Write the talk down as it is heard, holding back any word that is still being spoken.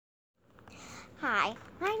Hi,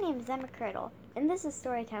 my name is Emma Criddle, and this is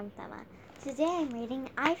Storytime with Emma. Today I'm reading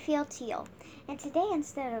I Feel Teal, and today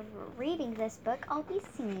instead of reading this book, I'll be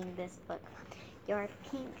singing this book. You're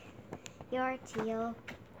pink, you're teal,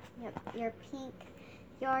 yep, you're pink,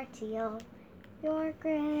 you're teal, you're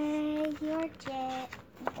gray, you're jade,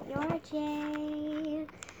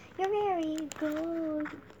 you're very gold,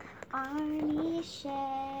 army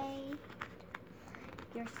shade.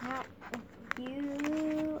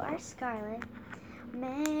 You are scarlet,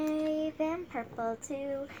 mauve and purple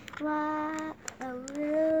too.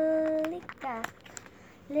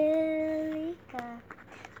 Lilica,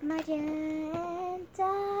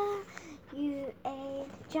 magenta. You a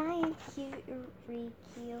giant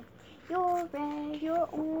curicue. You're red, you're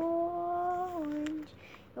orange,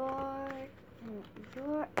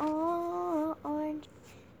 you're orange.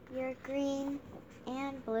 You're green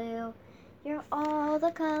and blue. You're all the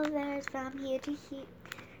colors from hue to hue,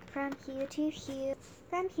 from hue to hue,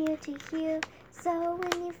 from hue to hue. So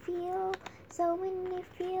when you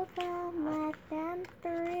feel from with and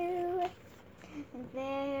through,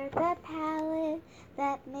 they're the palette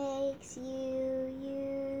that makes you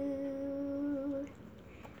you.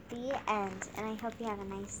 The end. And I hope you have a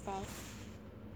nice day.